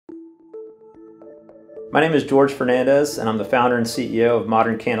My name is George Fernandez, and I'm the founder and CEO of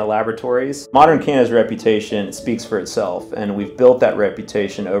Modern Canna Laboratories. Modern Canna's reputation speaks for itself, and we've built that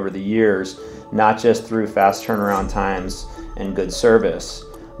reputation over the years, not just through fast turnaround times and good service,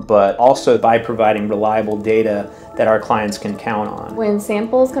 but also by providing reliable data that our clients can count on. When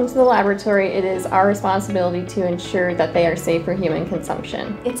samples come to the laboratory, it is our responsibility to ensure that they are safe for human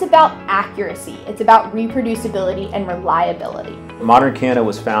consumption. It's about accuracy, it's about reproducibility and reliability. Modern Canna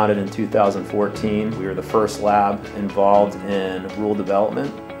was founded in 2014. We were the first lab involved in rule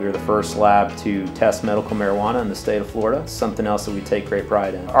development. We were the first lab to test medical marijuana in the state of Florida, something else that we take great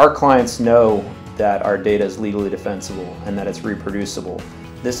pride in. Our clients know that our data is legally defensible and that it's reproducible.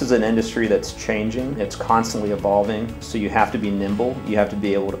 This is an industry that's changing, it's constantly evolving, so you have to be nimble, you have to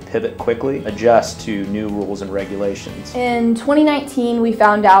be able to pivot quickly, adjust to new rules and regulations. In 2019, we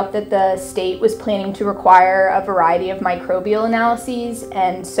found out that the state was planning to require a variety of microbial analyses,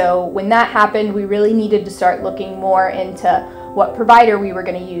 and so when that happened, we really needed to start looking more into what provider we were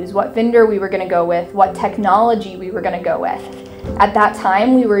going to use, what vendor we were going to go with, what technology we were going to go with. At that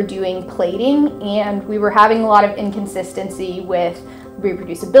time, we were doing plating, and we were having a lot of inconsistency with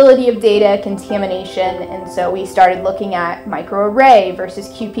reproducibility of data, contamination, and so we started looking at microarray versus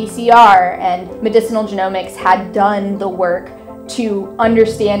qPCR, and Medicinal Genomics had done the work to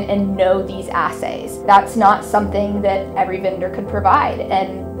understand and know these assays. That's not something that every vendor could provide,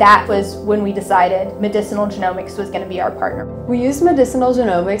 and that was when we decided Medicinal Genomics was going to be our partner. We use Medicinal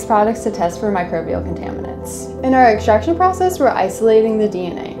Genomics products to test for microbial contaminants. In our extraction process, we're isolating the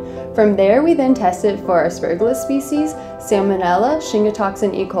DNA. From there, we then test it for Aspergillus species, Salmonella,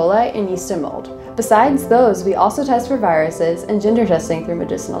 Shingitoxin E. coli, and yeast and mold. Besides those, we also test for viruses and gender testing through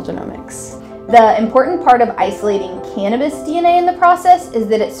Medicinal Genomics. The important part of isolating cannabis DNA in the process is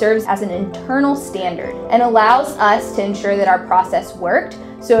that it serves as an internal standard and allows us to ensure that our process worked.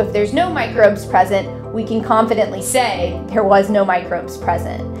 So if there's no microbes present, we can confidently say there was no microbes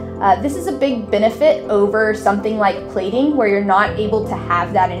present. This is a big benefit over something like plating, where you're not able to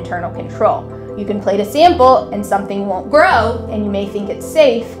have that internal control. You can plate a sample and something won't grow and you may think it's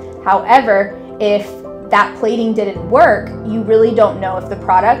safe. However, if that plating didn't work, you really don't know if the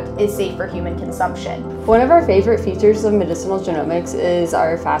product is safe for human consumption. One of our favorite features of Medicinal Genomics is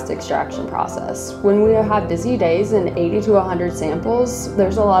our fast extraction process. When we have busy days and 80 to 100 samples,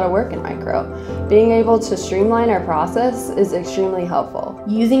 there's a lot of work in micro. Being able to streamline our process is extremely helpful.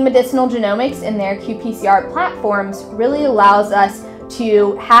 Using Medicinal Genomics in their qPCR platforms really allows us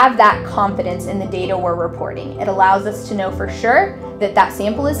to have that confidence in the data we're reporting. It allows us to know for sure that that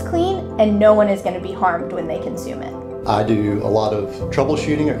sample is clean and no one is going to be harmed when they consume it. I do a lot of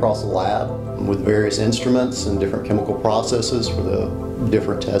troubleshooting across the lab with various instruments and different chemical processes for the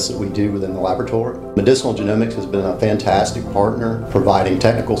different tests that we do within the laboratory. Medicinal Genomics has been a fantastic partner, providing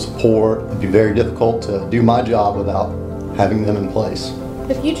technical support. It'd be very difficult to do my job without having them in place.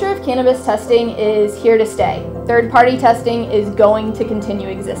 The future of cannabis testing is here to stay. Third-party testing is going to continue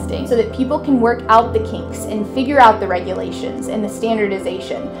existing so that people can work out the kinks and figure out the regulations and the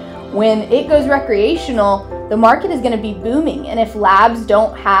standardization. When it goes recreational, the market is going to be booming, and if labs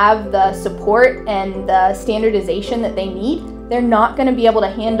don't have the support and the standardization that they need, they're not going to be able to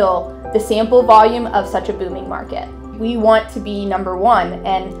handle the sample volume of such a booming market. We want to be number one,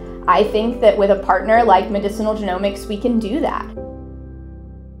 and I think that with a partner like Medicinal Genomics, we can do that.